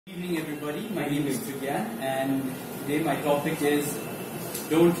Good evening everybody, my name is Trigyan and today my topic is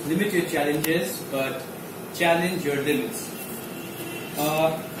don't limit your challenges but challenge your limits.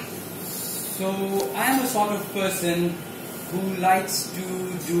 So I am a sort of person who likes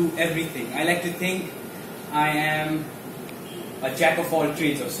to do everything. I like to think I am a jack of all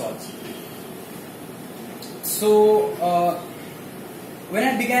trades of sorts. So when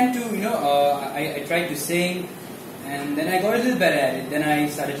I began to, I tried to sing. And then I got a little better at it. Then I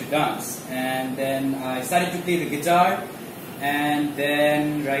started to dance. And then I started to play the guitar. And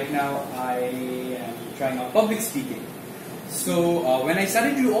then right now I am trying out public speaking. So when I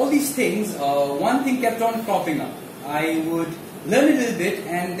started to do all these things, one thing kept on cropping up. I would learn a little bit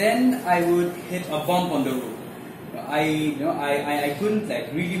and then I would hit a bump on the road. I couldn't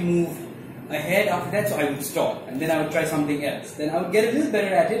really move ahead after that, so I would stop. And then I would try something else. Then I would get a little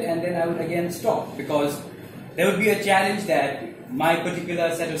better at it and then I would again stop. Because there would be a challenge that my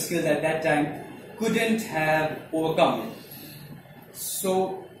particular set of skills at that time couldn't have overcome it.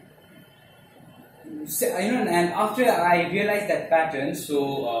 So, and after I realized that pattern,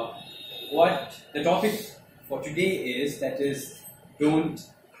 so what the topic for today is, that is, don't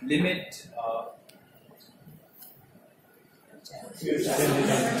limit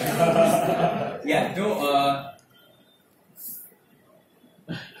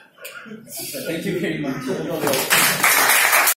thank you very much.